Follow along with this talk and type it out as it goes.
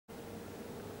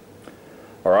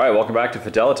All right, welcome back to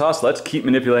Fidelitas. Let's keep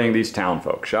manipulating these town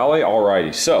folk, shall we? All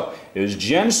righty, so it is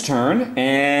Jen's turn,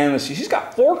 and let's see, she's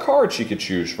got 4 cards she could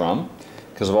choose from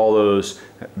because of all those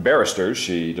barristers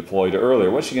she deployed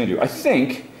earlier. What's she going to do? I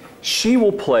think she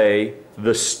will play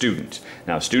the student.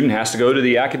 Now, a student has to go to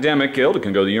the academic guild. It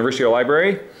can go to the university or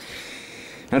library.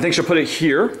 And I think she'll put it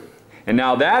here. And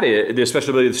now that is, the special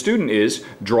ability of the student is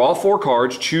draw 4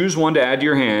 cards, choose 1 to add to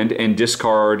your hand, and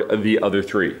discard the other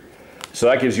 3. So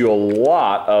that gives you a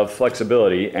lot of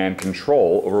flexibility and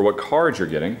control over what cards you're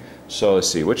getting. So let's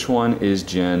see, which one is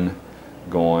Jen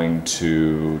going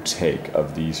to take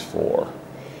of these 4?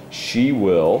 She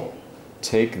will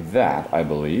take that, I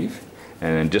believe,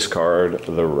 and then discard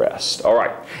the rest. All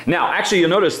right. Now, actually, you'll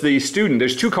notice the student,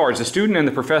 there's 2 cards. The student and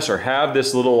the professor have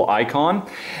this little icon.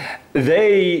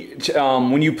 They,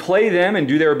 when you play them and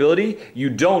do their ability, you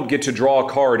don't get to draw a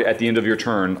card at the end of your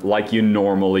turn like you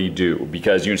normally do,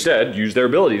 because you instead use their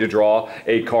ability to draw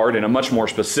a card in a much more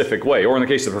specific way. Or in the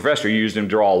case of the professor, you used him to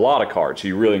draw a lot of cards, so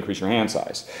you really increase your hand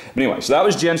size. But anyway, so that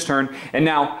was Jen's turn. And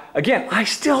now, again, I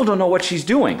still don't know what she's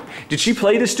doing. Did she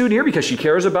play this student here because she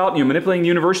cares about manipulating the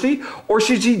university? Or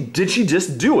did she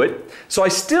just do it? So I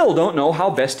still don't know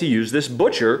how best to use this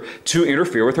butcher to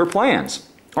interfere with her plans.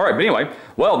 All right, but anyway,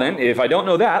 well then, if I don't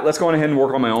know that, let's go on ahead and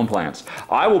work on my own plans.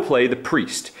 I will play the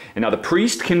priest. And now the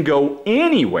priest can go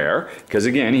anywhere, because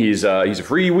again, he's a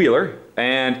freewheeler.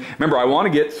 And remember, I want to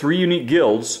get 3 unique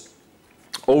guilds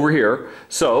over here,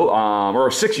 so,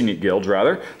 or 6 unique guilds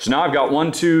rather. So now I've got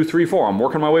 1, 2, 3, 4. I'm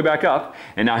working my way back up.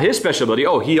 And now his special ability,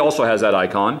 oh, he also has that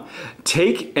icon.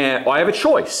 I have a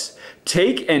choice.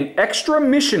 Take an extra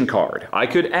mission card I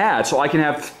could add, so I can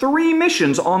have 3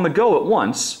 missions on the go at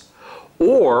once.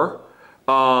 Or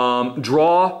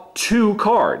draw 2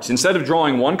 cards. Instead of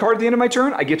drawing 1 card at the end of my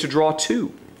turn, I get to draw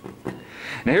 2.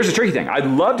 Now here's the tricky thing. I'd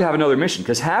love to have another mission,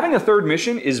 because having a 3rd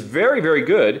mission is very, very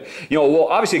good. Well,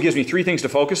 obviously it gives me 3 things to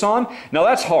focus on. Now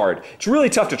that's hard. It's really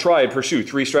tough to try and pursue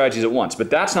 3 strategies at once,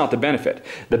 but that's not the benefit.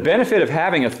 The benefit of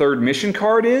having a 3rd mission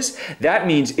card is, that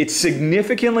means it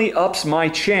significantly ups my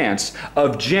chance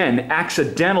of Jen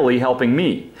accidentally helping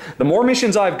me. The more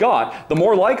missions I've got, the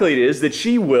more likely it is that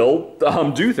she will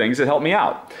do things that help me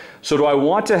out. So do I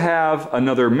want to have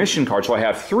another mission card, so I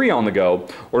have 3 on the go,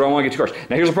 or do I want to get 2 cards?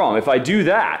 Now here's the problem. If I do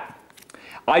that,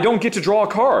 I don't get to draw a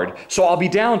card, so I'll be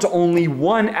down to only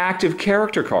 1 active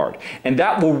character card, and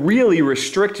that will really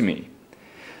restrict me.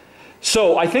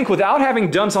 So I think without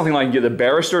having done something like get the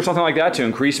Barrister or something like that to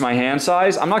increase my hand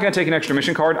size, I'm not going to take an extra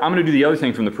mission card. I'm going to do the other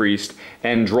thing from the priest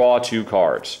and draw 2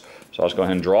 cards. So I'll just go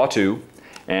ahead and draw 2.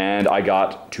 And I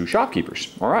got 2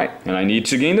 shopkeepers. All right, and I need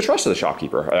to gain the trust of the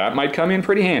shopkeeper. That might come in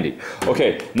pretty handy.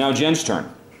 Okay, now Jen's turn.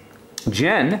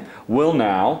 Jen will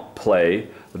now play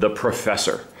the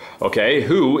professor, okay,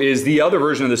 who is the other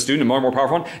version of the student, a more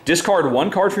powerful one. Discard 1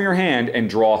 card from your hand and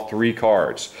draw 3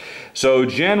 cards. So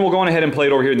Jen will go on ahead and play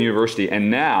it over here in the university,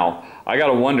 and now I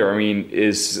gotta wonder, I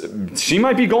mean, she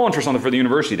might be going for something for the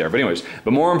university there, but anyways,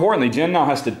 but more importantly, Jen now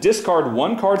has to discard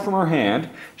 1 card from her hand.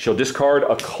 She'll discard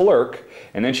a clerk,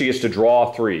 and then she gets to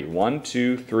draw 3. 1,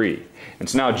 2, 3. And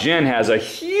so now Jen has a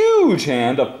huge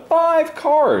hand of 5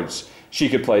 cards she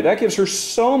could play. That gives her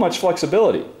so much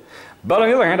flexibility. But on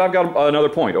the other hand, I've got another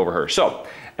point over her. So,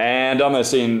 and I'm going to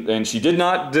say, and she did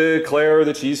not declare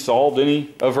that she's solved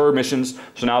any of her missions,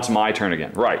 so now it's my turn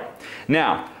again. Right.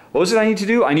 Now, what was it I need to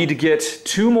do? I need to get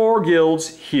 2 more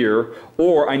guilds here,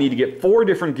 or I need to get 4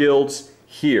 different guilds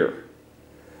here.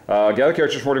 Gather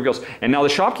characters, 4 different guilds. And now the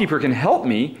shopkeeper can help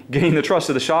me gain the trust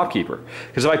of the shopkeeper.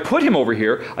 Because if I put him over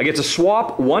here, I get to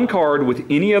swap 1 card with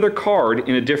any other card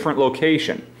in a different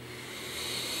location.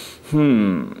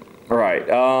 All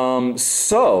right.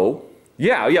 So,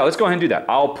 yeah, let's go ahead and do that.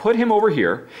 I'll put him over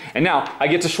here. And now I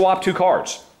get to swap 2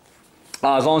 cards.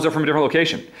 As long as they're from a different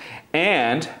location.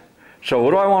 And so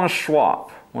what do I want to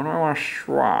swap? What do I want to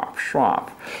swap?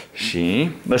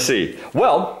 Let's see.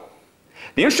 Well,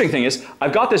 the interesting thing is,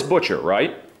 I've got this butcher,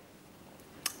 right?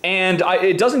 And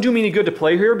it doesn't do me any good to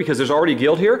play here because there's already a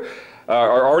guild here,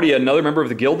 or already another member of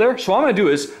the guild there. So what I'm going to do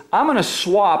is, I'm going to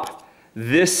swap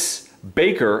this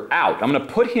baker out. I'm going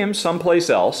to put him someplace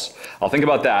else. I'll think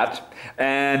about that.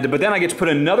 But then I get to put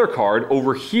another card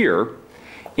over here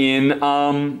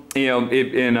swap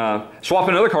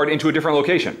another card into a different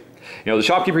location. The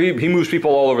shopkeeper, he moves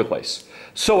people all over the place.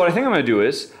 So what I think I'm going to do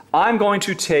is, I'm going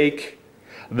to take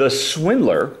the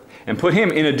Swindler and put him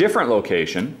in a different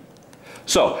location.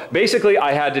 So basically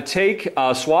I had to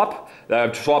swap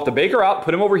I swapped the baker out,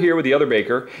 put him over here with the other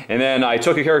baker, and then I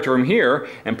took a character from here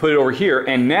and put it over here,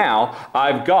 and now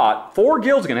I've got 4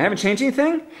 guilds again. I haven't changed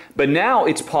anything, but now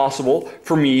it's possible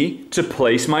for me to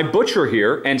place my butcher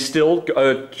here and still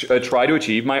try to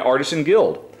achieve my artisan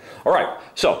guild. All right,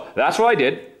 so that's what I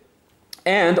did.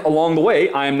 And along the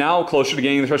way, I am now closer to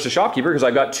gaining the trust of the shopkeeper because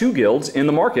I've got 2 guilds in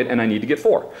the market and I need to get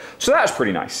 4. So that's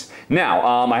pretty nice.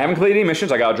 Now, I haven't completed any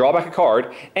missions. I got to draw back a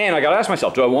card, and I got to ask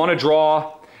myself, do I want to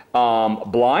draw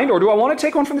blind, or do I want to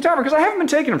take one from the tavern? Because I haven't been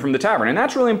taking them from the tavern, and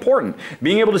that's really important.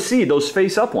 Being able to see those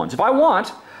face-up ones. If I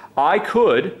want, I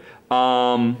could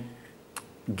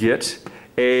get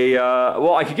a,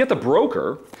 well, I could get the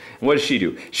broker. What does she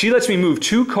do? She lets me move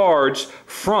 2 cards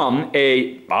from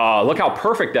a, look how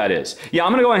perfect that is. Yeah,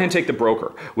 I'm going to go ahead and take the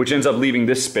broker, which ends up leaving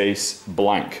this space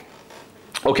blank.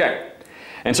 Okay.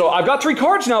 And so I've got 3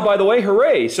 cards now, by the way,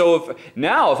 hooray. So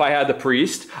if I had the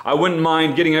priest, I wouldn't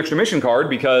mind getting an extra mission card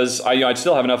because I'd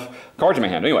still have enough cards in my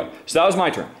hand. Anyway, so that was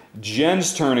my turn.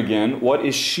 Jen's turn again. What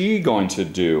is she going to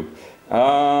do?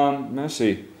 Let's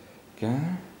see.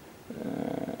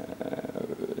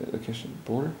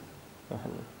 Border?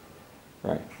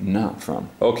 Right, not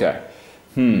from. Okay.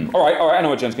 All right, I know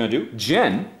what Jen's going to do.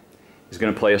 Jen is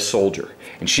going to play a soldier.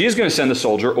 And she is going to send the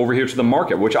soldier over here to the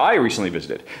market, which I recently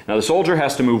visited. Now, the soldier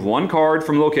has to move 1 card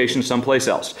from location someplace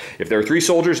else. If there are 3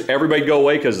 soldiers, everybody go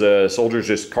away because the soldiers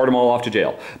just cart them all off to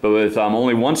jail. But with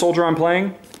only 1 soldier I'm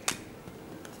playing,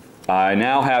 I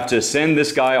now have to send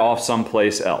this guy off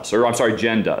someplace else. Or, I'm sorry,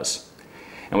 Jen does.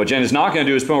 And what Jen is not going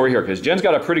to do is put him over here, because Jen's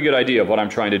got a pretty good idea of what I'm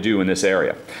trying to do in this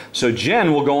area. So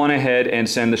Jen will go on ahead and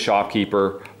send the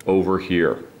shopkeeper over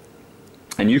here.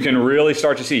 And you can really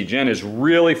start to see Jen is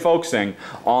really focusing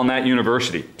on that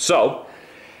university. So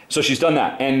she's done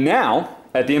that. And now,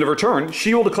 at the end of her turn,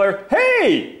 she will declare,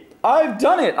 hey, I've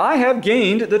done it. I have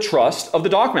gained the trust of the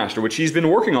dockmaster, which he's been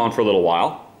working on for a little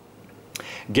while.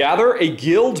 Gather a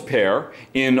guild pair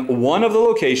in one of the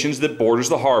locations that borders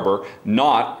the harbor,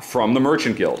 not from the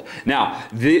merchant guild. Now,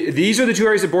 these are the 2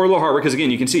 areas that border the harbor, because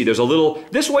again, you can see there's a little,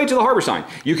 this way to the harbor sign.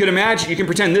 You can imagine, you can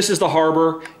pretend this is the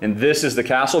harbor and this is the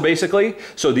castle, basically.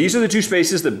 So these are the 2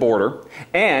 spaces that border,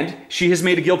 and she has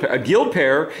made a guild pair. A guild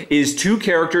pair is 2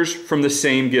 characters from the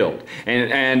same guild.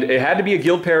 And it had to be a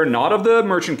guild pair, not of the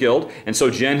merchant guild, and so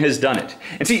Jen has done it.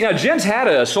 And see, now Jen's had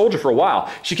a soldier for a while.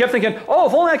 She kept thinking, oh,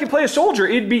 if only I could play a soldier,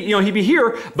 it'd be, he'd be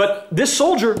here, but this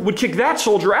soldier would kick that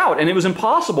soldier out, and it was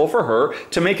impossible for her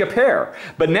to make a pair.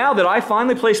 But now that I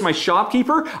finally placed my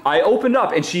shopkeeper, I opened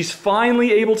up, and she's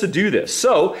finally able to do this.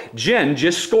 So Jen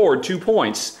just scored 2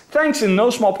 points, thanks in no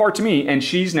small part to me, and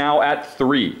she's now at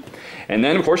 3. And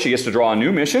then, of course, she gets to draw a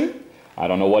new mission. I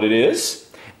don't know what it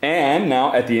is. And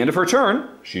now, at the end of her turn,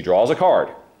 she draws a card.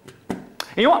 And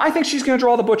you know what? I think she's going to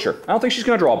draw the butcher. I don't think she's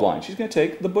going to draw blind. She's going to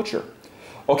take the butcher.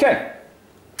 Okay.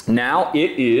 Now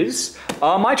it is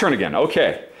my turn again.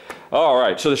 Okay. All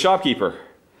right. So the shopkeeper.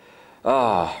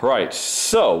 Right.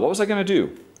 So what was I going to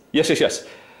do? Yes.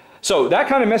 So that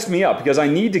kind of messed me up because I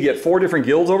need to get 4 different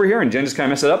guilds over here, and Jen just kind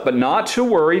of messed it up. But not to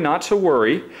worry, not to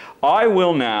worry. I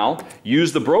will now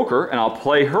use the broker, and I'll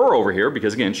play her over here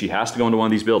because, again, she has to go into one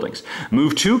of these buildings.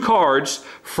 Move 2 cards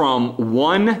from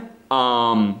one...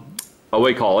 so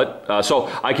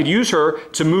I could use her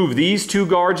to move these 2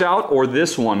 guards out or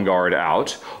this 1 guard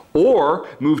out, or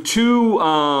move 2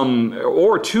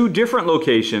 different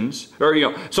locations,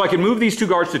 or so I can move these 2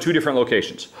 guards to 2 different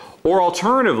locations. Or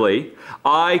alternatively,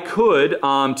 I could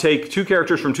take 2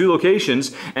 characters from 2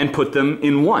 locations and put them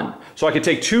in 1. So I could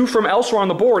take 2 from elsewhere on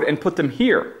the board and put them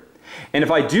here. And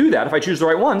if I do that, if I choose the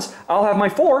right ones, I'll have my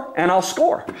 4 and I'll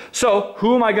score. So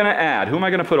who am I going to add? Who am I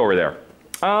going to put over there?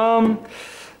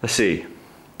 Let's see.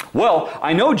 Well,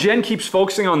 I know Jen keeps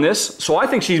focusing on this, so I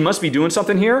think she must be doing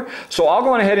something here. So I'll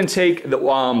go on ahead and take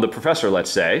the professor, let's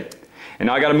say. And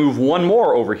now I got to move 1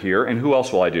 more over here. And who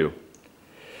else will I do?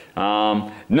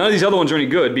 None of these other ones are any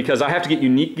good because I have to get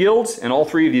unique guilds, and all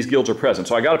 3 of these guilds are present.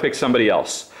 So I got to pick somebody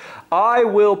else. I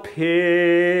will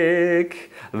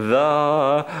pick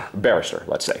the barrister,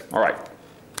 let's say. All right.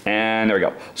 And there we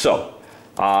go. So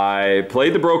I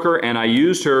played the broker, and I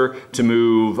used her to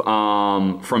move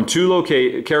from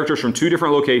characters from 2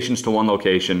 different locations to 1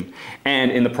 location.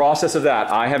 And in the process of that,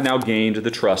 I have now gained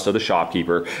the trust of the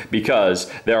shopkeeper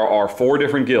because there are 4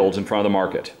 different guilds in front of the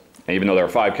market, even though there are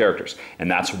 5 characters. And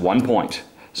that's 1 point.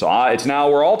 So it's now,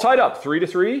 we're all tied up,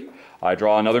 3-3. I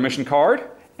draw another mission card,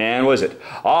 and what is it?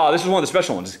 This is one of the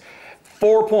special ones.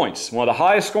 4 points, one of the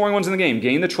highest scoring ones in the game,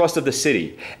 gain the trust of the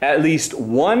city. At least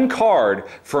 1 card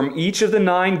from each of the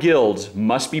 9 guilds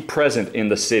must be present in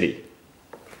the city.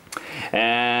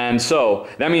 And so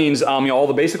that means all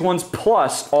the basic ones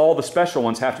plus all the special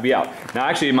ones have to be out. Now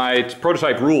actually my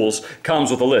prototype rules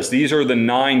comes with a list. These are the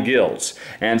 9 guilds.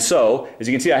 And so, as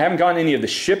you can see, I haven't gotten any of the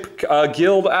ship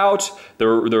guild out,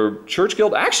 the church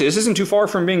guild. Actually, this isn't too far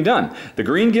from being done. The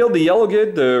green guild, the yellow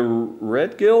guild, the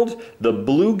red guild, the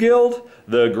blue guild,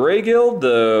 the gray guild,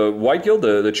 the white guild,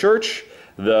 the church,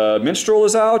 the minstrel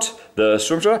is out, the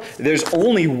swimmer. There's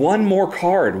only one more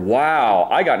card. Wow,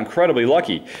 I got incredibly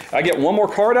lucky. I get one more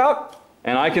card out,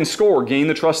 and I can score, gain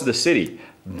the trust of the city.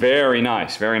 Very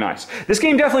nice, very nice. This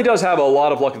game definitely does have a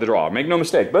lot of luck at the draw, make no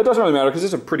mistake, but it doesn't really matter because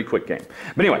it's a pretty quick game.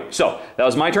 But anyway, so that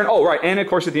was my turn. Oh, right, and of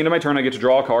course at the end of my turn I get to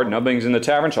draw a card. Nothing's in the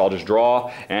tavern, so I'll just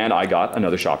draw, and I got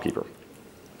another shopkeeper.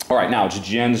 All right, now it's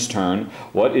Jen's turn.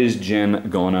 What is Jen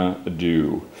gonna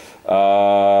do?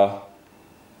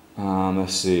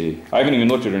 Let's see. I haven't even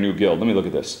looked at her new guild. Let me look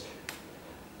at this.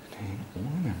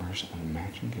 Only members of a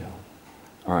matching guild.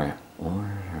 All right.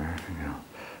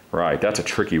 Right, that's a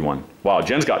tricky one. Wow,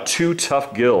 Jen's got 2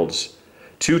 tough guilds.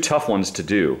 2 tough ones to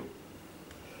do.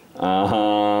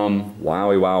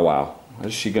 Wowie, wow, wow. What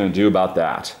is she gonna do about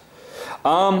that?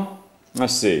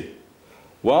 Let's see.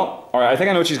 Well, all right, I think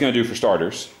I know what she's gonna do for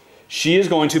starters. She is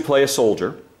going to play a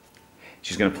soldier.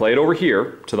 She's gonna play it over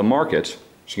here to the market.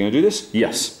 She's gonna do this?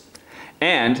 Yes.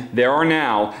 And there are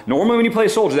now, normally when you play a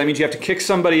soldier, that means you have to kick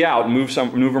somebody out and move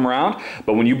them around.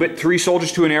 But when you put 3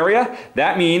 soldiers to an area,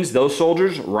 that means those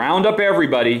soldiers round up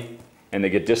everybody and they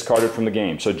get discarded from the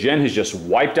game. So Jen has just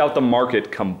wiped out the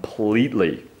market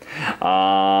completely.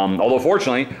 Although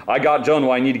fortunately, I got done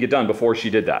what I need to get done before she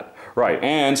did that. Right,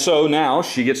 and so now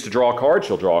she gets to draw a card.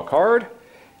 She'll draw a card.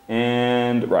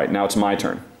 And right, now it's my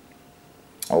turn.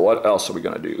 Oh, what else are we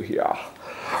gonna do here?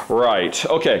 Right,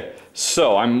 okay.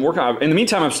 So I'm working on, in the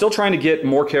meantime, I'm still trying to get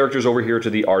more characters over here to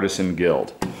the Artisan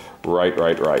Guild.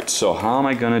 Right. So how am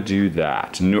I gonna do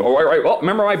that? Right. Well,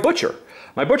 remember my butcher.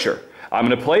 I'm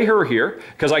gonna play her here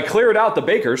because I cleared out the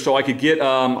baker so I could get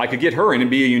her in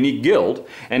and be a unique guild.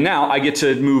 And now I get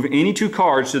to move any 2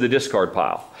 cards to the discard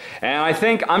pile. And I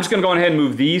think I'm just gonna go ahead and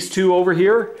move these 2 over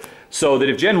here, so that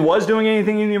if Jen was doing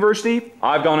anything in university,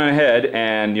 I've gone ahead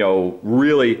and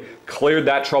really cleared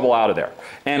that trouble out of there.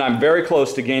 And I'm very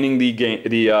close to gaining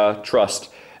the trust.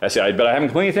 But I haven't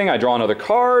cleaned anything. I draw another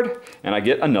card, and I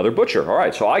get another butcher. All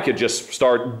right, so I could just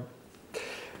start.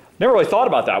 Never really thought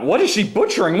about that. What is she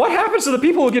butchering? What happens to the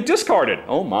people who get discarded?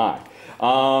 Oh my.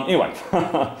 Anyway,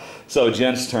 so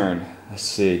Jen's turn. Let's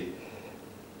see.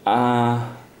 Wow.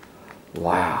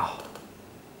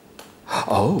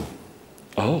 Oh,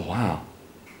 wow.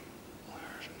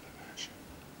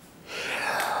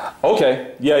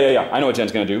 Okay, yeah. I know what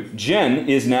Jen's going to do. Jen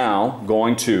is now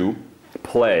going to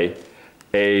play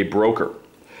a broker.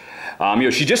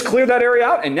 She just cleared that area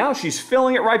out, and now she's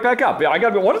filling it right back up.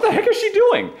 What the heck is she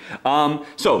doing?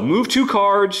 So move 2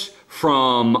 cards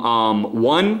from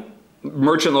one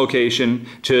merchant location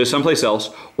to someplace else,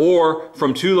 or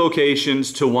from 2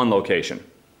 locations to 1 location.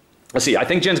 Let's see, I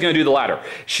think Jen's going to do the latter.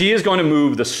 She is going to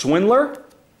move the Swindler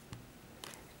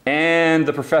and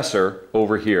the Professor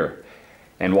over here.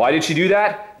 And why did she do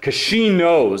that? Because she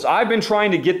knows. I've been trying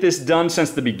to get this done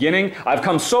since the beginning. I've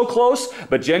come so close,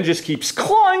 but Jen just keeps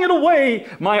clawing it away,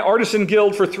 my Artisan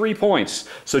Guild, for 3 points.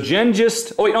 So Jen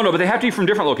just, oh wait, no, but they have to be from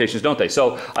different locations, don't they?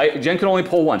 So Jen can only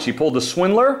pull one. She pulled the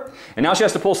Swindler, and now she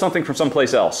has to pull something from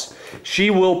someplace else.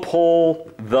 She will pull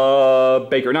the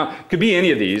Baker. Now, it could be any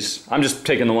of these. I'm just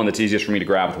taking the one that's easiest for me to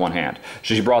grab with one hand.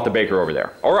 So she brought the Baker over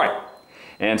there. All right.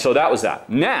 And so that was that.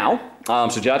 Now,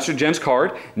 so that's Jen's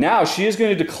card. Now she is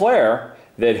going to declare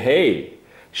that, hey,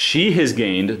 she has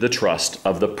gained the trust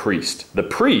of the priest. The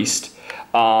priest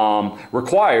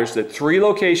requires that 3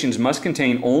 locations must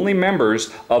contain only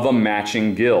members of a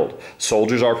matching guild.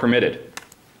 Soldiers are permitted.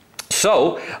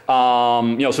 So,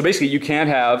 so basically you can't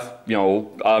have,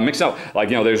 mixed up, like,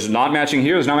 there's not matching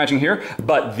here, there's not matching here,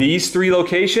 but these 3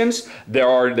 locations,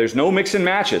 there's no mix and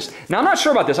matches. Now, I'm not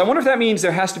sure about this. I wonder if that means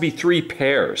there has to be 3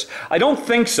 pairs. I don't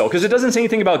think so, because it doesn't say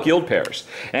anything about guild pairs.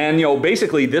 And,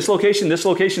 basically this location, this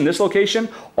location, this location,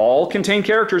 all contain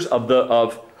characters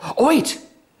oh wait!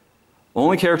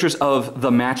 Only characters of the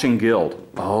matching guild.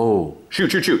 Oh,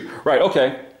 shoot. Right,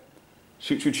 okay.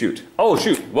 Shoot. Oh,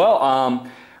 shoot. Well,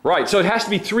 right, so it has to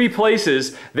be 3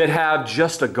 places that have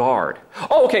just a guard.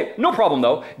 Oh, okay, no problem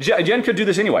though. Jen could do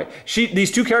this anyway.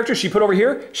 These 2 characters she put over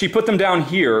here, she put them down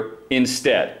here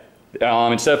instead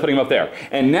of putting them up there.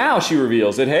 And now she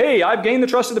reveals that, hey, I've gained the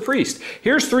trust of the priest.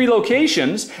 Here's 3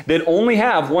 locations that only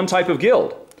have 1 type of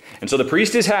guild. And so the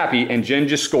priest is happy, and Jen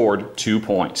just scored 2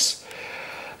 points.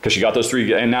 because she got those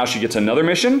 3, and now she gets another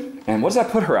mission. And what does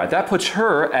that put her at? That puts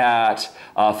her at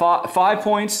 5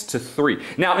 points to 3.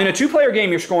 Now, in a 2-player game,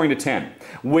 you're scoring to 10.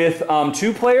 With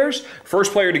 2 players,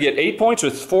 first player to get 8 points.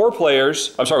 With 4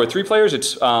 players, I'm sorry, with 3 players,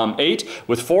 it's 8.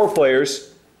 With 4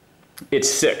 players, it's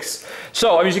 6.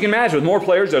 So, I mean, as you can imagine, with more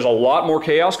players, there's a lot more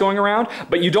chaos going around,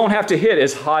 but you don't have to hit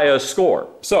as high a score.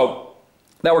 So,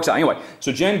 that works out. Anyway,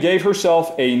 so Jen gave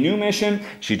herself a new mission.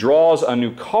 She draws a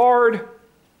new card.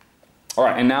 All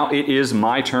right, and now it is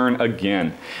my turn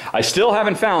again. I still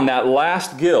haven't found that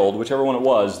last guild, whichever one it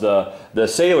was, the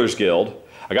Sailors Guild.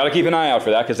 I got to keep an eye out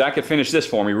for that because that could finish this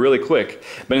for me really quick.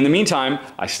 But in the meantime,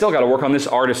 I still got to work on this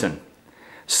artisan.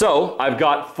 So I've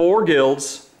got 4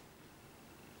 guilds.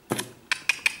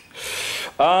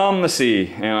 Let's see,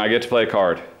 and I get to play a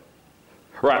card.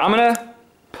 Right, I'm going to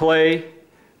play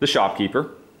the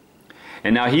shopkeeper.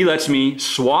 And now he lets me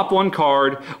swap 1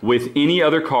 card with any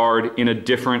other card in a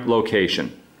different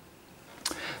location.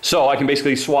 So I can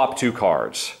basically swap 2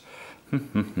 cards.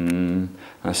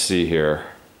 Let's see here.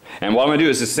 And what I'm going to do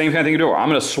is the same kind of thing you do. I'm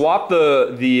going to swap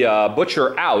the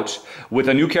butcher out with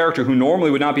a new character who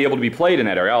normally would not be able to be played in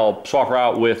that area. I'll swap her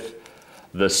out with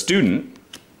the student.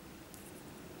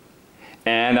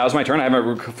 And that was my turn. I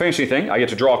haven't finished anything. I get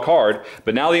to draw a card.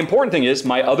 But now the important thing is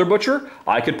my other butcher,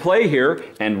 I could play here.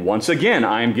 And once again,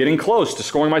 I am getting close to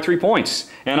scoring my 3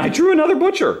 points. And I drew another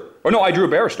butcher. Or no, I drew a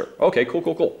barrister. Okay, cool,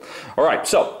 cool, cool. All right,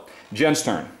 so Jen's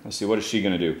turn. Let's see, what is she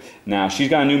going to do? Now, she's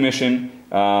got a new mission.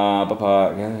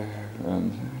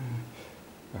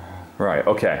 Right,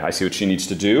 okay, I see what she needs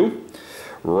to do.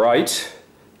 Right,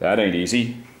 that ain't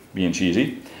easy, being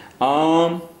cheesy.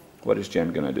 What is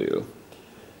Jen going to do?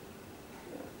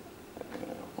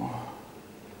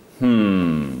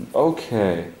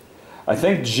 Okay. I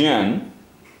think Jen,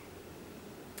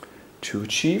 to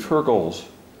achieve her goals,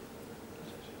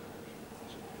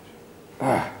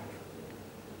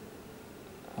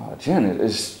 Jen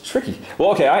is tricky.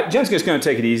 Well, okay, Jen's just going to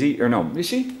take it easy, or no, is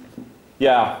she?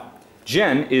 Yeah.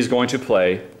 Jen is going to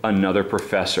play another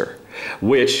professor,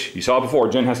 which, you saw before,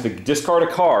 Jen has to discard a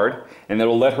card, and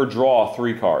that'll let her draw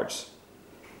 3 cards.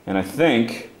 And I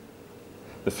think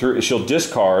she'll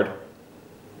discard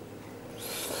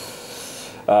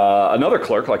another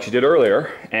clerk like she did earlier,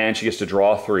 and she gets to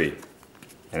draw 3.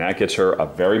 And that gets her a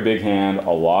very big hand,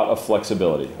 a lot of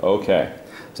flexibility. Okay,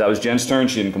 so that was Jen's turn.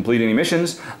 She didn't complete any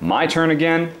missions. My turn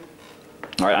again.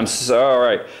 All right, all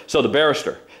right. So the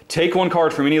barrister. Take 1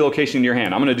 card from any location in your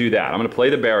hand. I'm going to do that. I'm going to play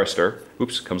the barrister.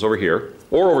 Oops, comes over here.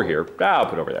 Or over here. I'll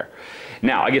put it over there.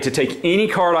 Now, I get to take any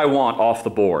card I want off the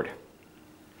board.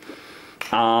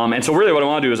 And so really what I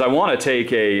want to do is I want to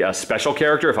take a special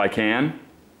character if I can.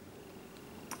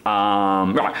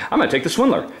 I'm going to take the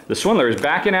Swindler. The Swindler is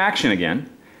back in action again.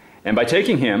 And by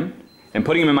taking him and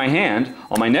putting him in my hand,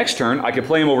 on my next turn, I can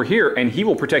play him over here, and he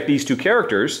will protect these 2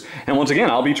 characters. And once again,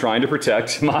 I'll be trying to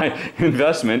protect my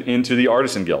investment into the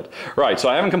Artisan Guild. Right, so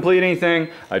I haven't completed anything.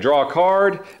 I draw a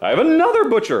card. I have another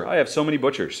butcher. I have so many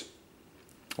butchers.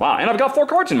 Wow, and I've got 4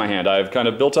 cards in my hand. I've kind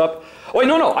of built up. Oh, wait,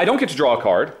 no, I don't get to draw a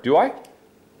card. Do I?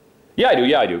 Yeah, I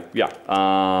do. Yeah.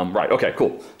 Right, okay,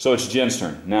 cool. So it's Jen's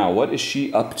turn. Now, what is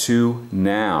she up to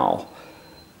now?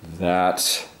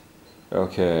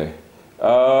 Okay.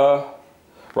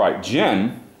 Right,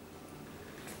 Jen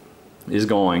is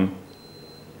going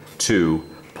to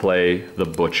play the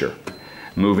butcher.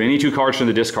 Move any 2 cards from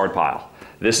the discard pile.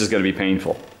 This is going to be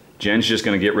painful. Jen's just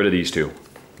going to get rid of these 2.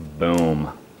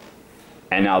 Boom.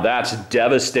 And now that's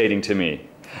devastating to me.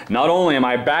 Not only am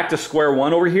I back to square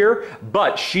 1 over here,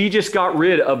 but she just got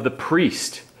rid of the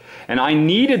priest. And I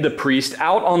needed the priest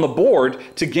out on the board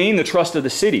to gain the trust of the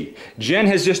city. Jen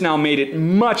has just now made it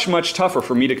much, much tougher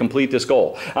for me to complete this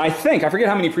goal. I forget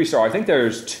how many priests there are. I think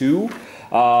there's 2.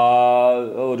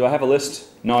 Oh, do I have a list?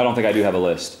 No, I don't think I do have a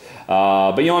list.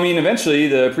 But you know, I mean, eventually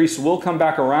the priests will come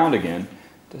back around again.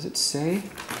 Does it say?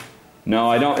 No,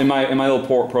 I don't. In my little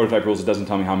prototype rules, it doesn't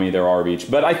tell me how many there are of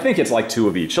each. But I think it's like 2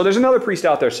 of each. So there's another priest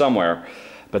out there somewhere.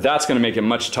 But that's going to make it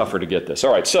much tougher to get this.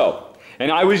 All right, so.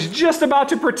 And I was just about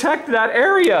to protect that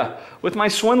area with my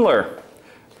Swindler.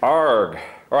 Arg.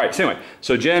 All right, so anyway.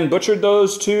 So Jen butchered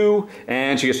those 2,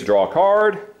 and she gets to draw a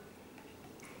card.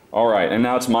 All right, and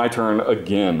now it's my turn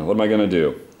again. What am I going to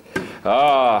do?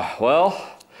 Well,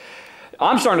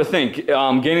 I'm starting to think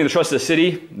gaining the trust of the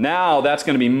city, now that's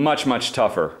going to be much, much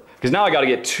tougher. Because now I got to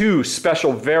get 2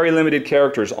 special, very limited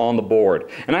characters on the board.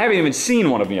 And I haven't even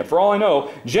seen one of them yet. For all I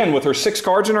know, Jen, with her 6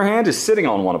 cards in her hand, is sitting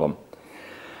on one of them.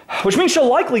 Which means she'll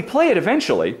likely play it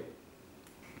eventually.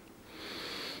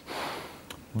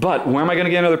 But where am I going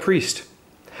to get another priest?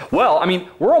 Well, I mean,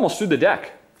 we're almost through the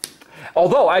deck.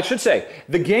 Although, I should say,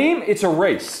 the game, it's a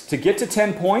race to get to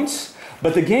 10 points,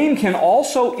 but the game can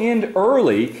also end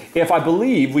early if, I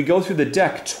believe, we go through the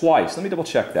deck twice. Let me double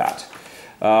check that.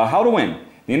 How to win.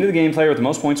 The end of the game, player with the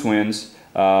most points wins.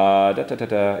 End of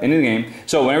the game.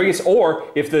 So whenever he gets, or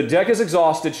if the deck is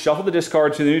exhausted, shuffle the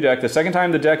discard to the new deck. The second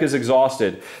time the deck is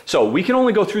exhausted. So we can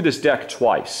only go through this deck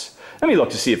twice. Let me look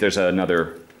to see if there's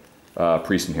another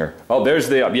priest in here. Oh, there's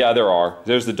the, yeah, there are.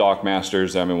 There's the Dock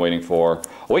Masters that I've been waiting for.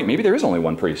 Oh, wait, maybe there is only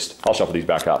one priest. I'll shuffle these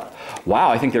back up. Wow,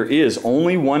 I think there is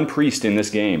only one priest in this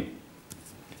game.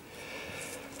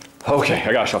 Okay,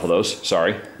 I gotta shuffle those.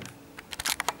 Sorry.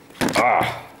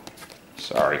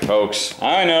 Sorry, folks.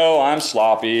 I know, I'm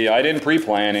sloppy. I didn't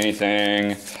pre-plan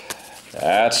anything.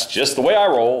 That's just the way I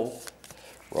roll.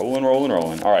 Rolling, rolling,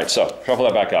 rolling. All right, so shuffle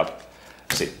that back up.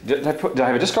 Let's see. Did I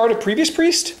have a discarded previous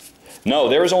priest? No,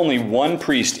 there is only one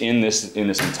priest in this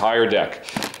entire deck.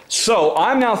 So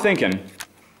I'm now thinking,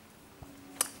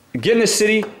 getting this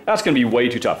city, that's going to be way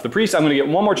too tough. The priest, I'm going to get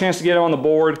one more chance to get him on the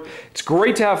board. It's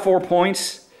great to have 4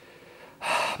 points.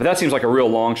 But that seems like a real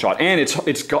long shot, and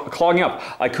it's clogging up.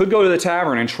 I could go to the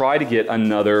tavern and try to get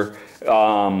another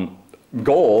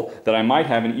goal that I might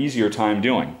have an easier time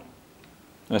doing.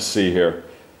 Let's see here.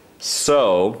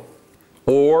 So,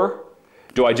 or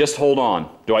do I just hold on?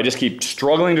 Do I just keep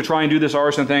struggling to try and do this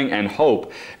arson thing and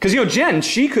hope? Because, you know, Jen,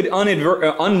 she could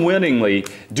unwittingly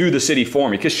do the city for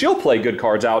me, because she'll play good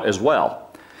cards out as well.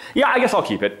 Yeah, I guess I'll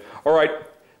keep it. All right,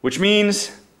 which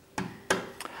means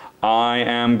I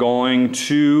am going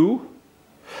to,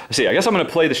 let's see, I guess I'm going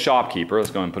to play the shopkeeper. Let's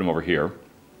go and put him over here.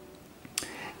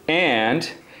 And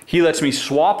he lets me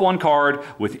swap one card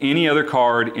with any other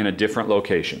card in a different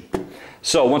location.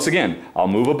 So once again, I'll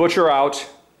move a butcher out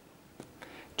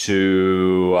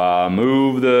to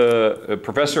move the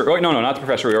professor. Oh, no, not the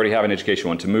professor. We already have an education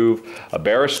one. To move a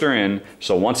barrister in.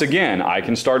 So once again, I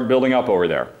can start building up over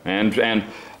there.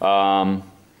 Right.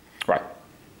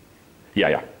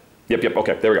 Yeah. Yep,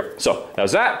 okay, there we go. So,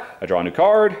 that's that. I draw a new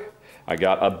card. I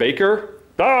got a baker.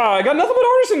 I got nothing but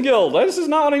Artisan Guild. This is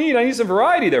not what I need. I need some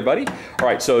variety there, buddy. All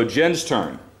right, so Jen's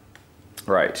turn.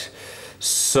 Right.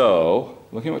 So,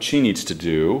 looking at what she needs to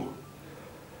do.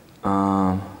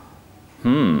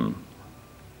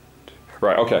 Right,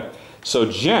 okay. So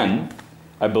Jen,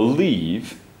 I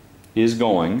believe, is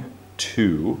going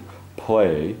to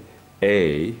play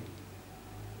a...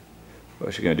 What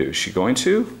is she going to do? Is she going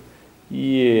to...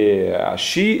 Yeah,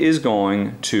 she is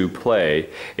going to play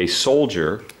a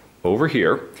soldier over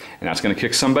here, and that's going to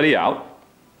kick somebody out.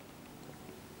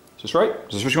 Is this right?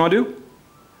 Is this what you want to do?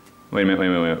 Wait a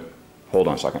minute. Hold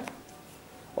on a second.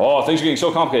 Oh, things are getting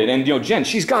so complicated. And, you know, Jen,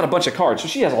 she's got a bunch of cards, so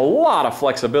she has a lot of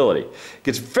flexibility. It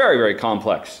gets very, very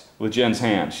complex with Jen's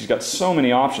hand. She's got so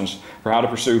many options for how to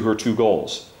pursue her 2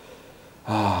 goals.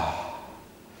 In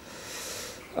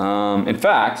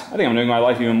fact, I think I'm making my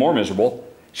life even more miserable.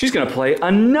 She's going to play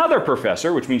another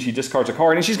professor, which means she discards a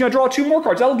card, and she's going to draw 2 more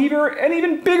cards. That'll give her an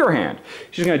even bigger hand.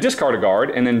 She's going to discard a card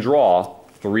and then draw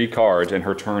 3 cards, and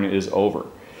her turn is over.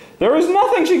 There is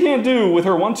nothing she can't do with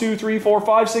her 1, 2, 3, 4,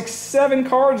 5, 6, 7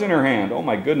 cards in her hand. Oh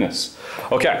my goodness.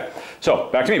 Okay, so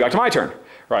back to me, back to my turn.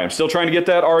 Right, I'm still trying to get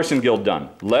that Artisan Guild done.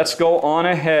 Let's go on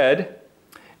ahead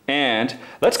and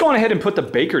put the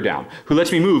baker down, who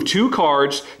lets me move 2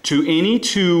 cards to any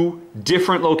 2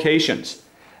 different locations.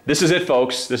 This is it,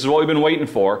 folks. This is what we've been waiting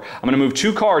for. I'm going to move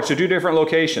 2 cards to 2 different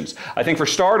locations. I think for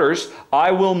starters,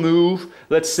 I will move,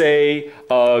 let's say,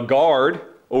 a guard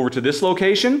over to this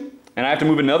location, and I have to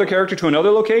move another character to another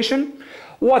location.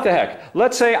 What the heck?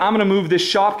 Let's say I'm going to move this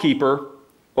shopkeeper.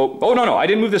 Oh, no, I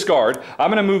didn't move this guard. I'm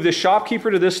going to move this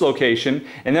shopkeeper to this location,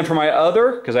 and then for my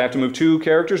other, because I have to move 2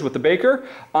 characters with the baker,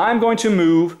 I'm going to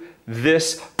move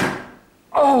this.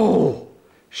 Oh,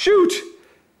 shoot.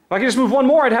 If I could just move 1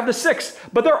 more, I'd have the 6.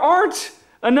 But there aren't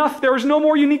enough. There's no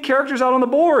more unique characters out on the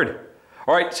board.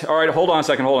 All right, hold on a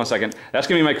second. That's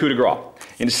going to be my coup de grace.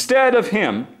 Instead of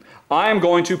him, I'm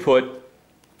going to put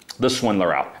the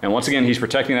Swindler out. And once again, he's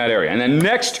protecting that area. And then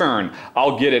next turn,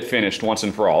 I'll get it finished once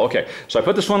and for all. Okay, so I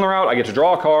put the Swindler out. I get to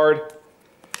draw a card.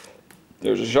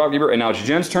 There's a shopkeeper. And now it's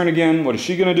Jen's turn again. What is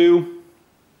she going to do?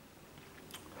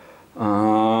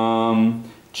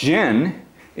 Jen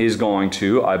is going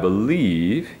to, I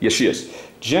believe, yes she is.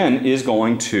 Jen is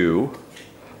going to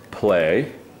play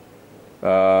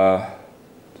right,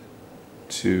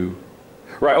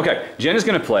 okay. Jen is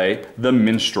going to play the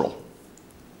Minstrel.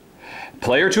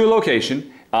 Player to a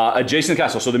location adjacent to the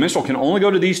castle. So the Minstrel can only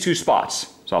go to these 2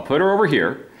 spots. So I'll put her over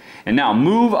here. And now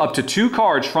move up to 2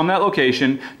 cards from that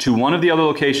location to one of the other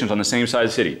locations on the same side of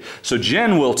the city. So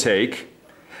Jen will take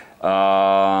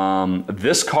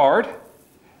this card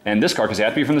and this card, because they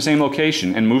have to be from the same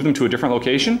location, and move them to a different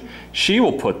location, she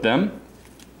will put them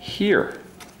here.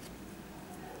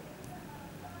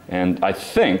 And I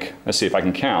think, let's see if I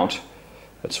can count.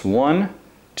 That's 1,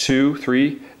 2,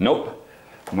 3, nope.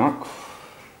 Not,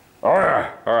 all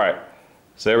right.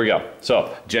 So there we go.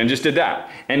 So Jen just did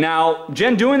that. And now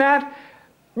Jen doing that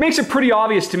makes it pretty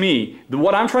obvious to me that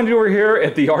what I'm trying to do over here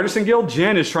at the Artisan Guild,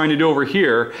 Jen is trying to do over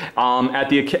here at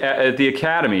the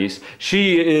academies.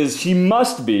 She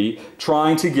must be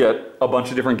trying to get a bunch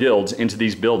of different guilds into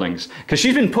these buildings, because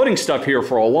she's been putting stuff here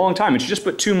for a long time, and she just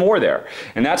put 2 more there.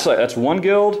 And that's 1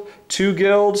 guild, 2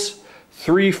 guilds,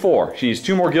 3, 4. She needs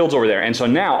 2 more guilds over there. And so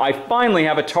now I finally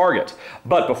have a target.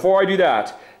 But before I do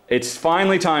that, it's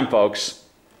finally time, folks.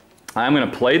 I'm going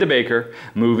to play the Baker,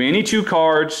 move any 2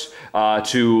 cards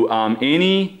to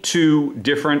any 2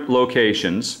 different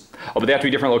locations. Oh, but they have to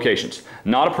be different locations.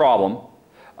 Not a problem,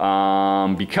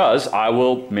 because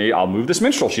I'll move this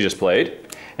Minstrel she just played,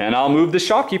 and I'll move this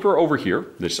Shopkeeper over here,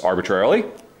 this arbitrarily.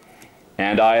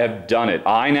 And I have done it.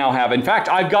 I now have, in fact,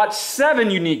 I've got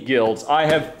 7 unique guilds. I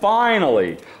have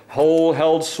finally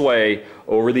held sway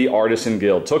over the Artisan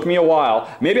Guild. Took me a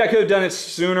while. Maybe I could have done it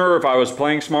sooner if I was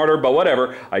playing smarter, but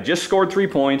whatever. I just scored 3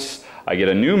 points. I get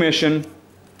a new mission,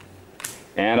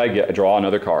 and I draw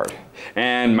another card.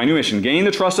 And my new mission, gain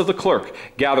the trust of the clerk.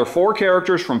 Gather 4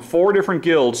 characters from 4 different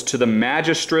guilds to the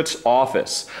magistrate's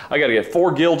office. I got to get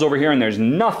 4 guilds over here, and there's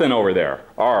nothing over there.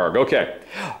 Arg, okay.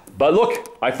 But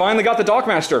look, I finally got the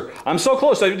Dockmaster. I'm so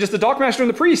close. Just the Dockmaster and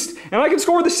the Priest, and I can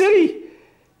score the city.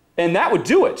 And that would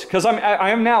do it, because I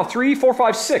am now 3, 4,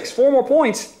 5, 6, 4 more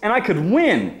points, and I could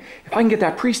win if I can get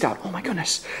that Priest out. Oh my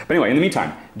goodness. But anyway, in the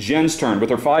meantime, Jen's turn with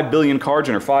her 5 billion cards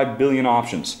and her 5 billion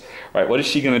options. All right, what is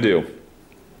she going to do?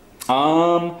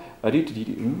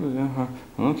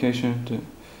 Location.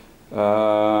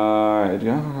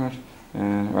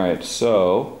 Right,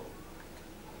 so...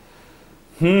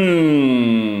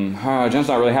 Jen's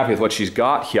not really happy with what she's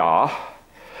got here.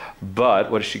 But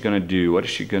what is she going to do? What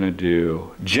is she going to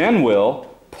do? Jen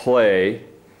will play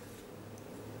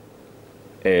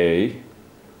a...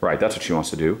 Right, that's what she wants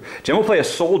to do. Jen will play a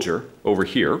soldier over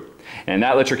here, and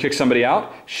that lets her kick somebody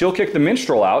out. She'll kick the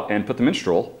Minstrel out and put the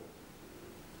Minstrel...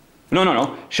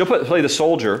 No. She'll play the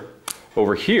soldier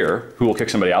over here, who will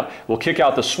kick somebody out. We'll kick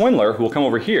out the Swindler, who will come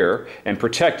over here and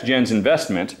protect Jen's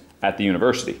investment at the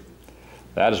university.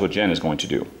 That is what Jen is going to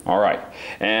do. All right.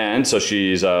 And so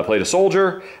she's played a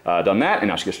soldier, done that, and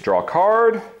now she gets to draw a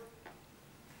card.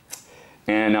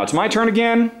 And now it's my turn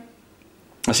again.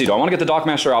 Let's see, do I want to get the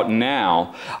Dockmaster out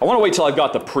now? I want to wait till I've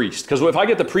got the Priest, because if I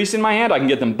get the Priest in my hand, I can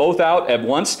get them both out at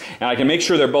once, and I can make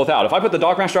sure they're both out. If I put the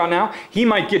Dockmaster out now, he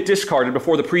might get discarded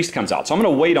before the Priest comes out. So I'm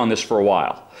going to wait on this for a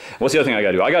while. What's the other thing I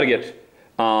got to do? I got to get...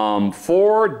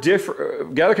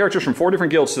 gather characters from 4 different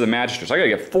guilds to the magistrates. I gotta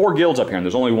get 4 guilds up here, and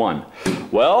there's only 1.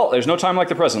 Well, there's no time like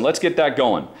the present. Let's get that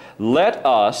going. Let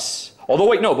us... Although,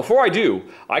 wait, no, before I do,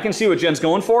 I can see what Jen's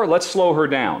going for. Let's slow her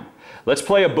down. Let's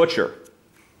play a Butcher,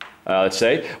 let's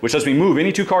say, which lets me move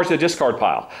any 2 cards to the discard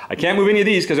pile. I can't move any of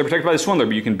these because they're protected by the Swindler,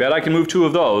 but you can bet I can move 2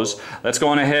 of those. Let's go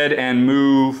on ahead and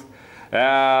move...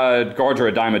 guards are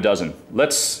a dime a dozen.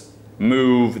 Let's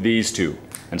move these 2.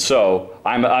 And so,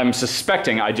 I'm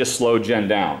suspecting I just slowed Jen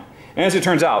down. And as it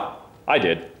turns out, I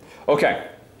did. Okay.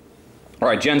 All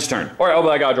right, Jen's turn. All right, oh,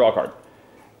 but I gotta draw a card.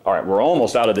 All right, we're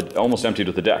almost emptied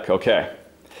with the deck. Okay.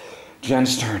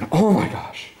 Jen's turn. Oh my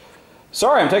gosh.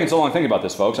 Sorry I'm taking so long thinking about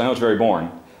this, folks. I know it's very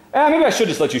boring. Maybe I should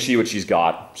just let you see what she's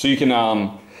got. So you can,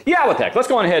 yeah, what the heck. Let's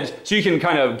go on ahead so you can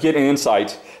kind of get an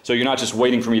insight, so you're not just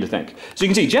waiting for me to think. So you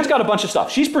can see, Jen's got a bunch of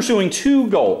stuff. She's pursuing 2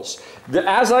 goals.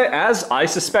 As I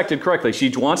suspected correctly, she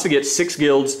wants to get 6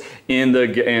 guilds in the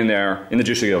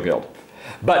Judiciary Guild.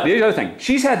 But the other thing,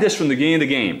 she's had this from the beginning of the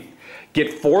game.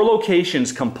 Get 4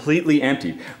 locations completely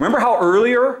empty. Remember how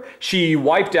earlier she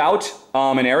wiped out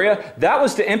an area? That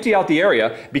was to empty out the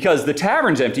area because the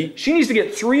tavern's empty. She needs to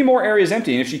get 3 more areas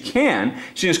empty, and if she can,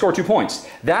 she's gonna score 2 points.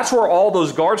 That's where all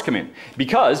those guards come in.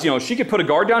 Because, you know, she could put a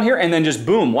guard down here and then just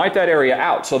boom, wipe that area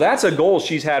out. So that's a goal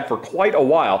she's had for quite a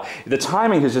while. The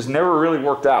timing has just never really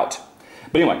worked out.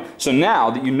 But anyway, so now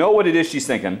that you know what it is she's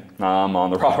thinking,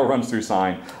 on the Rahdo runs through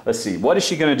sign, let's see, what is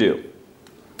she gonna do?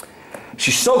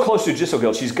 She's so close to Judicial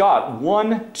Guild. She's got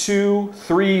 1, 2,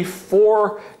 3,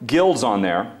 4 guilds on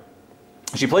there.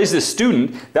 She plays this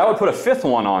student. That would put a 5th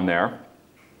one on there.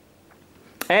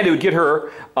 And it would get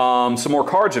her some more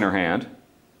cards in her hand.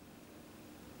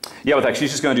 Yeah, with that,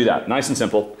 she's just going to do that. Nice and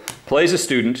simple. Plays a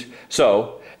student.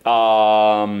 So,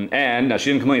 and now she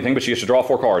didn't complete anything, but she has to draw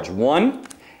 4 cards. 1,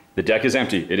 the deck is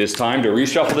empty. It is time to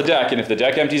reshuffle the deck, and if the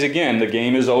deck empties again, the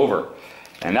game is over.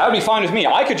 And that would be fine with me.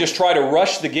 I could just try to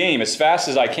rush the game as fast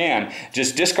as I can,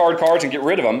 just discard cards and get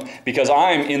rid of them, because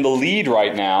I'm in the lead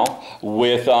right now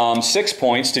with 6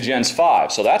 points to Jen's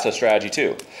 5. So that's a strategy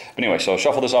too. But anyway, so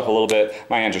shuffle this up a little bit.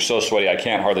 My hands are so sweaty I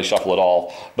can't hardly shuffle at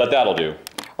all, but that'll do.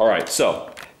 All right,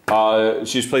 so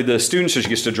she's played the student, so she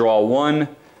gets to draw 1,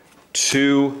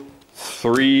 2,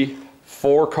 3,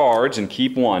 4 cards and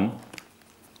keep 1.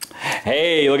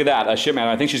 Hey, look at that, a shipman.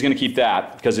 I think she's going to keep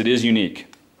that because it is unique.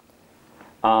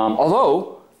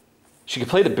 Although, she could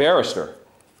play the Barrister.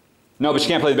 No, but she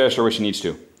can't play the Barrister where she needs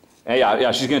to.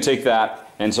 Yeah, she's going to take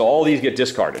that, and so all these get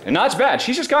discarded. And that's bad.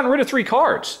 She's just gotten rid of 3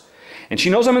 cards. And she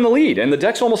knows I'm in the lead, and the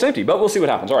deck's almost empty, but we'll see what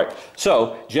happens. All right,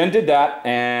 so Jen did that,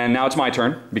 and now it's my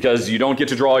turn, because you don't get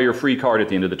to draw your free card at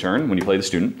the end of the turn when you play the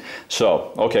student.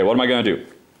 So, okay, what am I going to do?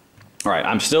 All right,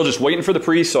 I'm still just waiting for the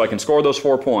priest so I can score those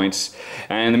 4 points.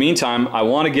 And in the meantime, I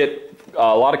want to get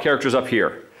a lot of characters up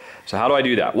here. So how do I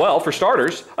do that? Well, for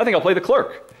starters, I think I'll play the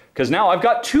clerk, because now I've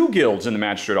got 2 guilds in the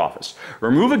magistrate office.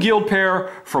 Remove a guild pair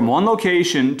from one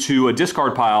location to a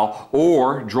discard pile,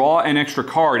 or draw an extra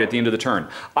card at the end of the turn.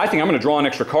 I think I'm going to draw an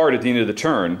extra card at the end of the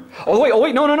turn. Oh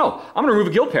wait, no. I'm going to remove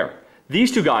a guild pair.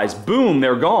 These 2 guys, boom,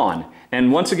 they're gone.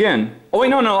 And once again, oh wait,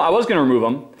 no, I was going to remove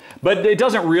them, but it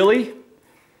doesn't really.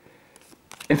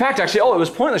 In fact, actually, it was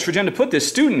pointless for Jen to put this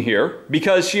student here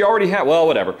because she already had, well,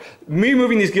 whatever. Me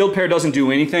moving these guild pair doesn't do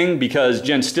anything because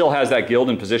Jen still has that guild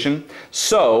in position.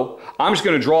 So I'm just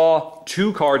going to draw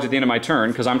 2 cards at the end of my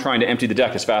turn because I'm trying to empty the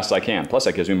deck as fast as I can. Plus,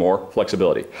 that gives me more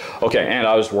flexibility. Okay, and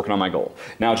I was working on my goal.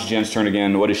 Now it's Jen's turn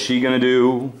again. What is she going to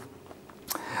do?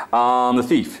 The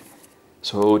thief.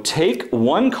 So take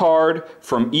 1 card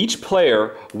from each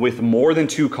player with more than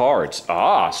 2 cards.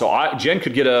 So Jen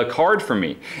could get a card from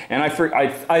me. And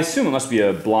I assume it must be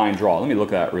a blind draw. Let me look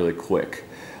at that really quick.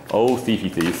 Oh,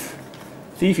 thiefy thief.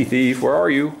 Thiefy thief, where are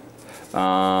you? Right,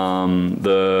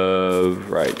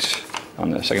 on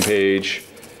the second page.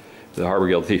 The Harbor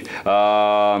Guild Thief.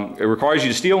 It requires you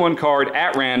to steal 1 card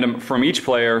at random from each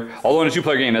player. Although in a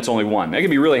 2-player game, that's only 1. That can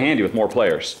be really handy with more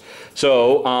players.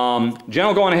 So Jen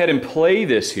will go on ahead and play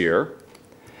this here.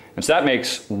 And so that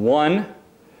makes 1,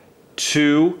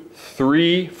 2,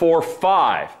 3, 4,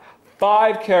 5.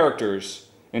 5 characters,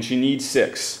 and she needs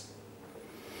 6.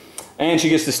 And she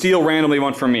gets to steal randomly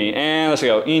 1 from me. And let's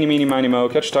go. Eeny, meeny, miny, mo.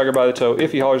 Catch a tiger by the toe.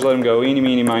 If he hollers, let him go. Eeny,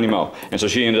 meeny, miny, mo. And so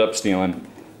she ended up stealing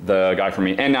the guy from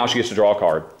me. And now she gets to draw a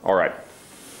card. All right.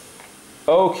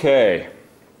 Okay.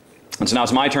 And so now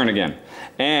it's my turn again.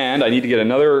 And I need to get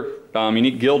another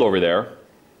unique guild over there.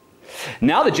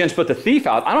 Now that Jen's put the thief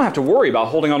out, I don't have to worry about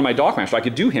holding on to my dockmaster. I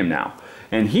could do him now.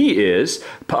 And he is,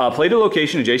 play to a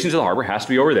location adjacent to the harbor, has to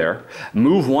be over there.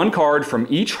 Move 1 card from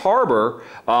each harbor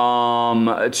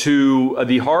to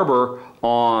the harbor,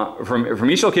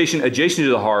 from each location adjacent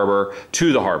to the harbor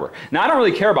to the harbor. Now I don't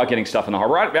really care about getting stuff in the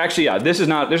harbor. Actually, yeah, there's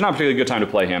not a particularly good time to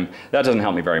play him. That doesn't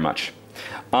help me very much.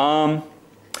 But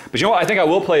you know what? I think I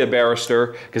will play a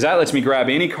Barrister because that lets me grab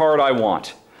any card I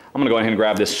want. I'm going to go ahead and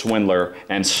grab this Swindler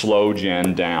and slow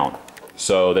Jen down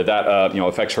so that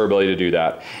affects her ability to do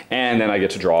that. And then I get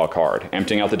to draw a card,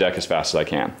 emptying out the deck as fast as I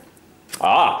can.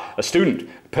 A student.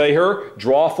 Play her,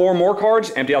 draw 4 more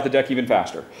cards, empty out the deck even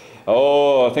faster.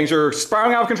 Oh, things are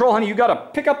spiraling out of control, honey. You got to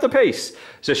pick up the pace.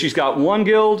 So she's got 1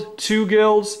 guild, 2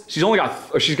 guilds. She's got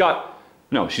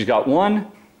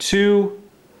 1, 2.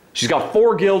 She's got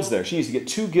 4 guilds there. She needs to get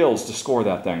 2 guilds to score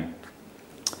that thing.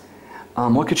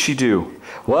 What could she do?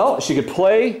 Well, she could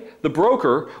play the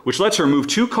broker, which lets her move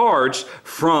 2 cards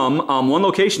from one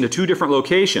location to 2 different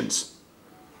locations.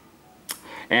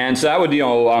 And so that would,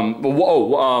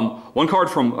 1 card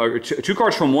from, 2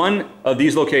 cards from one of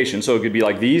these locations. So it could be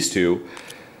like these 2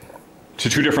 to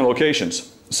 2 different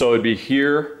locations. So it'd be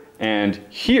here and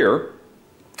here.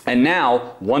 And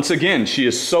now, once again, she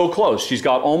is so close. She's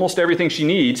got almost everything she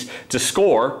needs to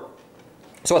score.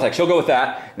 So I think she'll go with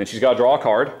that, and then she's got to draw a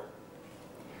card.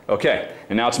 Okay,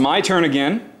 and now it's my turn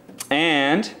again.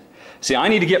 And, see, I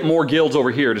need to get more guilds over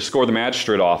here to score the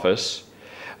magistrate office.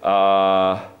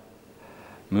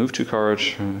 Move 2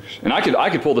 cards. And I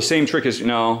could pull the same trick as,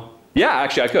 yeah,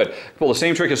 actually I could. Pull the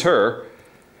same trick as her.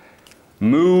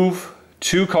 Move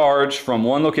 2 cards from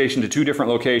one location to 2 different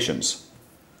locations.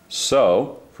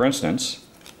 So, for instance,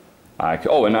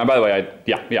 and by the way,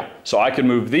 so I could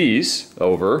move these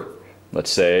over, let's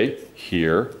say,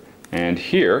 here and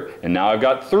here, and now I've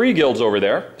got 3 guilds over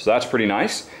there, so that's pretty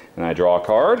nice. And I draw a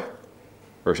card,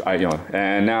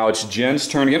 and now it's Jen's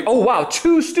turn again. Oh wow,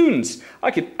 2 students!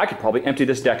 I could probably empty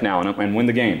this deck now and win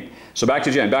the game. So back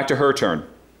to Jen, back to her turn.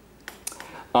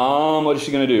 What is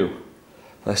she gonna do?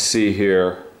 Let's see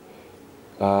here.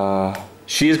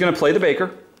 She is gonna play the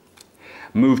baker.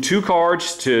 move 2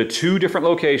 cards to 2 different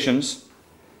locations,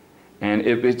 and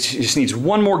it just needs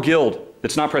 1 more guild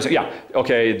that's not present. Yeah,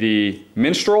 okay, the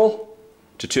minstrel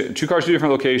to 2 cards to 2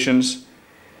 different locations.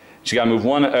 She got to move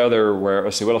 1 other where,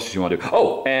 let's see, what else does she want to do?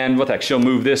 Oh, and what the heck, she'll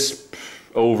move this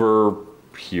over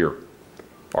here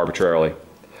arbitrarily.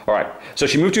 All right, so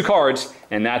she moved 2 cards,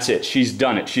 and that's it. She's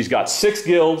done it. She's got 6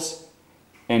 guilds,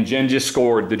 and Jen just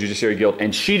scored the Judiciary Guild,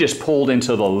 and she just pulled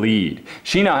into the lead.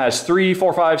 She now has 3,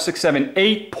 4, 5, 6, 7,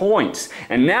 8 points.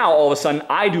 And now, all of a sudden,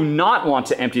 I do not want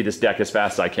to empty this deck as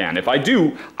fast as I can. If I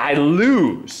do, I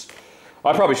lose.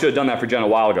 I probably should have done that for Jen a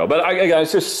while ago. But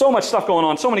there's just so much stuff going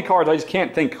on, so many cards, I just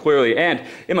can't think clearly. And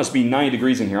it must be 90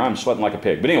 degrees in here. I'm sweating like a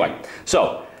pig. But anyway,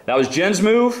 so that was Jen's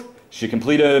move. She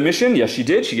completed a mission. Yes, she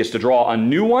did. She gets to draw a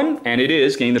new one, and it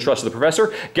is Gain the Trust of the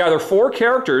Professor. Gather 4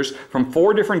 characters from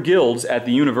 4 different guilds at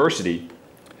the university.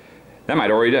 That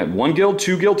might already done. 1 guild,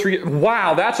 2 guild, 3.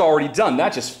 Wow, that's already done.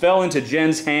 That just fell into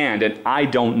Jen's hand, and I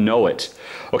don't know it.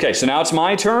 Okay, so now it's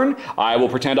my turn. I will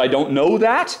pretend I don't know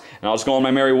that, and I'll just go on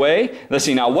my merry way. Let's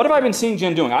see, now what have I been seeing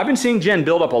Jen doing? I've been seeing Jen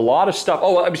build up a lot of stuff.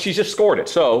 Oh, she's just scored it,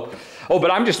 so. Oh,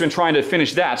 but I've just been trying to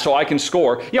finish that so I can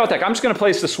score. You know what the heck, I'm just going to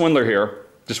place the Swindler here.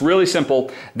 Just really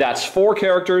simple. That's 4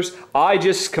 characters. I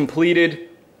just completed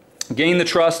Gain the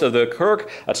Trust of the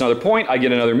Clerk. That's another point. I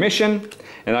get another mission,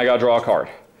 and I got to draw a card.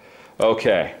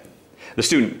 Okay. The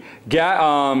student.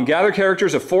 Gather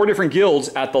characters of 4 different guilds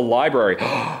at the library.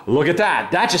 Look at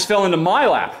that. That just fell into my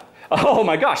lap. Oh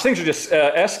my gosh. Things are just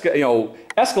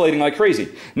escalating like crazy.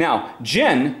 Now,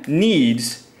 Jen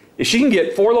needs, if she can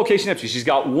get 4 locations empty, she's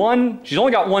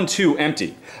only got 1, 2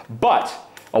 empty. But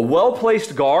a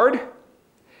well-placed guard,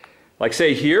 like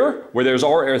say here, where there's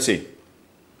already, let's see.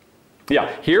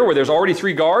 Yeah, here where there's already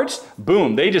 3 guards,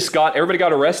 boom, everybody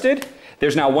got arrested.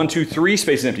 There's now 1, 2, 3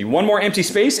 spaces empty. 1 more empty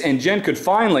space, and Jen could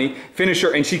finally finish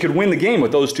her, and she could win the game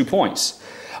with those 2 points.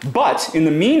 But in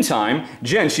the meantime,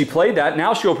 Jen, she played that.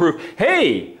 Now she'll prove,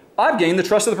 hey, I've gained the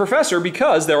trust of the professor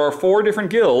because there are 4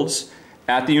 different guilds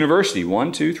at the university.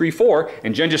 1, 2, 3, 4,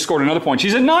 and Jen just scored another point.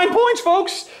 She's at 9 points,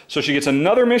 folks. So she gets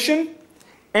another mission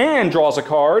and draws a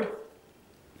card.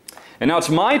 And now it's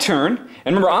my turn.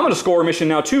 And remember, I'm going to score a mission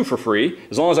now too for free,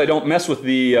 as long as I don't mess with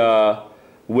the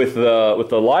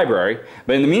library.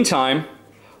 But in the meantime,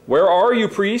 where are you,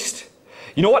 priest?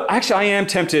 You know what? Actually, I am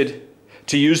tempted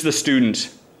to use the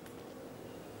student.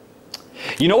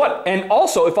 You know what? And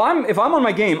also, if I'm on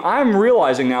my game, I'm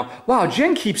realizing now, wow,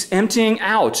 Jen keeps emptying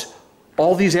out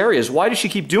all these areas. Why does she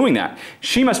keep doing that?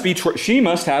 She must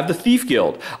have the Thief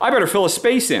Guild. I better fill a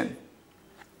space in.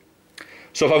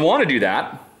 So if I want to do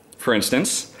that, for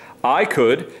instance, I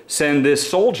could send this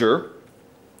soldier,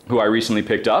 who I recently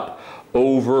picked up,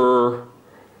 over,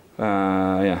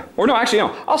 Or no, actually,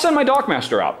 no. I'll send my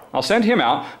Dockmaster out. I'll send him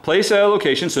out, place a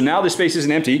location, so now this space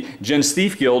isn't empty. Jen's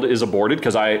Thief Guild is aborted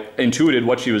because I intuited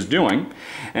what she was doing.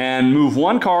 And move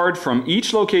 1 card from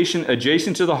each location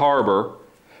adjacent to the harbor,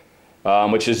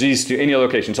 which is these to any other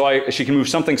location. So she can move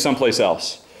something someplace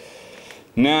else.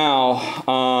 Now,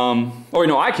 or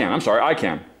no, I can. I'm sorry, I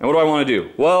can. And what do I want to do?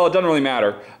 Well, it doesn't really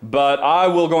matter, but I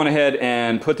will go on ahead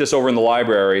and put this over in the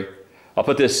library. I'll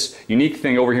put this unique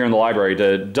thing over here in the library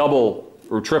to double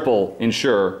or triple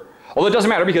ensure. Although it doesn't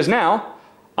matter because now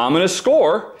I'm going to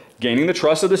score gaining the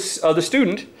trust of the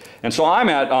student. And so I'm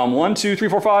at 1, 2, 3,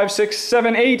 4, 5, 6,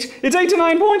 7, 8. It's 8 to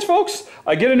 9 points, folks.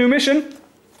 I get a new mission.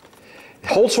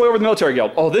 Hold sway over the military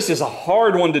guild. Oh, this is a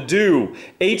hard one to do.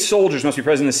 8 soldiers must be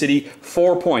present in the city,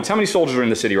 4 points. How many soldiers are in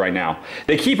the city right now?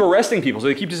 They keep arresting people, so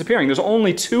they keep disappearing. There's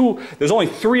only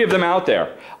 3 of them out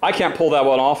there. I can't pull that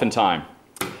one off in time.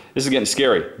 This is getting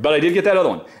scary. But I did get that other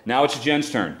one. Now it's Jen's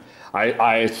turn.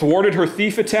 I thwarted her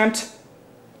thief attempt.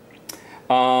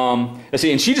 Let's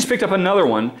see, and she just picked up another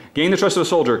one. Gain the trust of a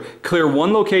soldier. Clear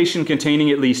 1 location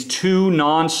containing at least 2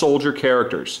 non-soldier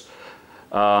characters.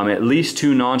 At least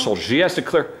 2 non-soldiers. She has to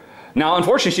clear. Now,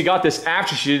 unfortunately, she got this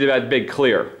after she did that big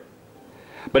clear.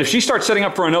 But if she starts setting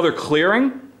up for another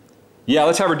clearing, yeah,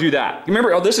 let's have her do that.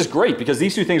 Remember, oh, this is great because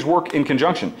these 2 things work in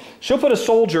conjunction. She'll put a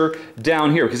soldier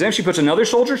down here because then if she puts another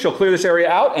soldier, she'll clear this area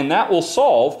out, and that will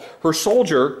solve her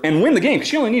soldier and win the game because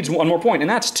she only needs 1 more point, and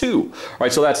that's 2. All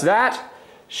right, so that's that.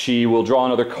 She will draw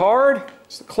another card.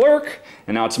 It's the clerk,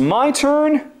 and now it's my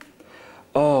turn.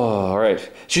 Oh, all right.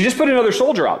 She just put another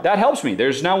soldier out. That helps me.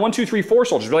 There's now 1, 2, 3, 4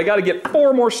 soldiers, but I got to get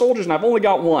 4 more soldiers, and I've only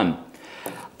got 1.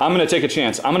 I'm going to take a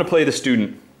chance. I'm going to play the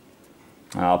student.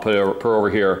 I'll put her over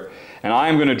here, and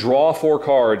I'm going to draw 4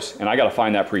 cards, and I got to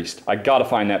find that priest. I got to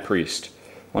find that priest.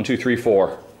 1, 2, 3,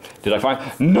 4. Did I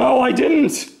find? No, I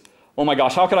didn't. Oh my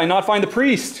gosh, how could I not find the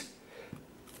priest?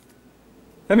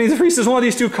 That means the priest is one of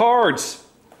these 2 cards.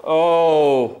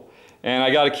 Oh, and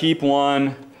I got to keep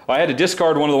one. I had to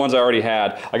discard one of the ones I already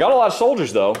had. I got a lot of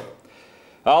soldiers though.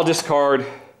 I'll discard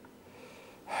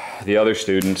the other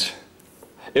student.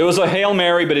 It was a Hail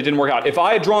Mary, but it didn't work out. If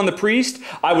I had drawn the priest,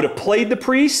 I would have played the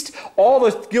priest, all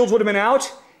the guilds would have been out,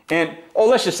 and, oh,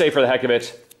 let's just say for the heck of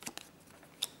it,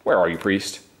 where are you,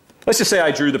 priest? Let's just say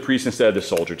I drew the priest instead of the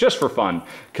soldier, just for fun,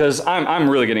 because I'm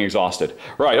really getting exhausted.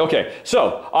 Right, okay,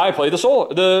 so I played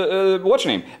what's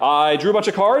your name? I drew a bunch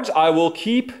of cards. I will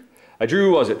keep, I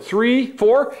drew, was it 3,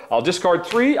 4? I'll discard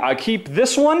 3. I keep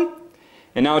this one,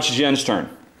 and now it's Jen's turn.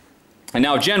 And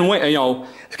now Jen win,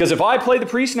 because if I play the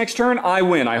priest next turn, I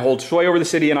win. I hold sway over the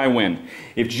city and I win.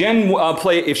 If Jen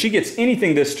if she gets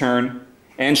anything this turn,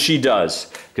 and she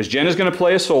does, because Jen is going to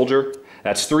play a soldier.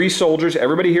 That's 3 soldiers.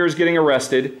 Everybody here is getting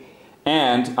arrested.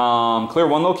 And clear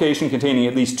 1 location containing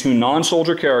at least 2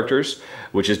 non-soldier characters,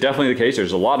 which is definitely the case.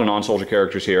 There's a lot of non-soldier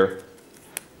characters here.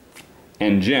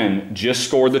 And Jen just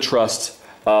scored the trust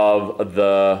of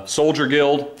the soldier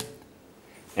guild.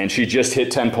 And she just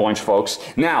hit 10 points, folks.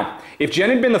 Now, if Jen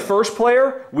had been the first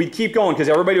player, we'd keep going because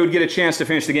everybody would get a chance to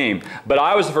finish the game. But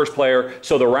I was the first player,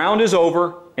 so the round is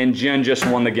over, and Jen just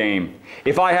won the game.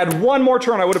 If I had one more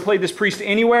turn, I would have played this priest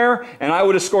anywhere, and I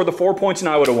would have scored the 4 points, and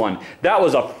I would have won. That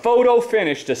was a photo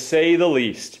finish, to say the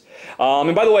least.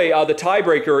 And by the way, the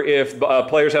tiebreaker, if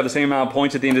players have the same amount of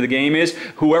points at the end of the game, is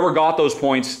whoever got those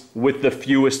points with the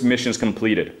fewest missions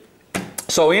completed.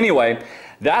 So anyway,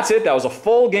 that's it. That was a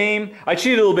full game. I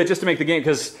cheated a little bit just to make the game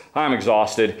because I'm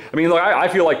exhausted. I mean, look, I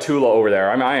feel like Tula over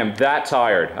there. I mean, I am that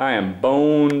tired. I am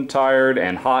bone tired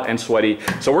and hot and sweaty.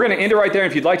 So we're going to end it right there.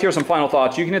 If you'd like to hear some final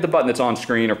thoughts, you can hit the button that's on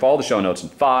screen or follow the show notes in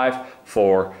 5,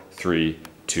 4, 3,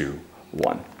 2,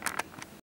 1.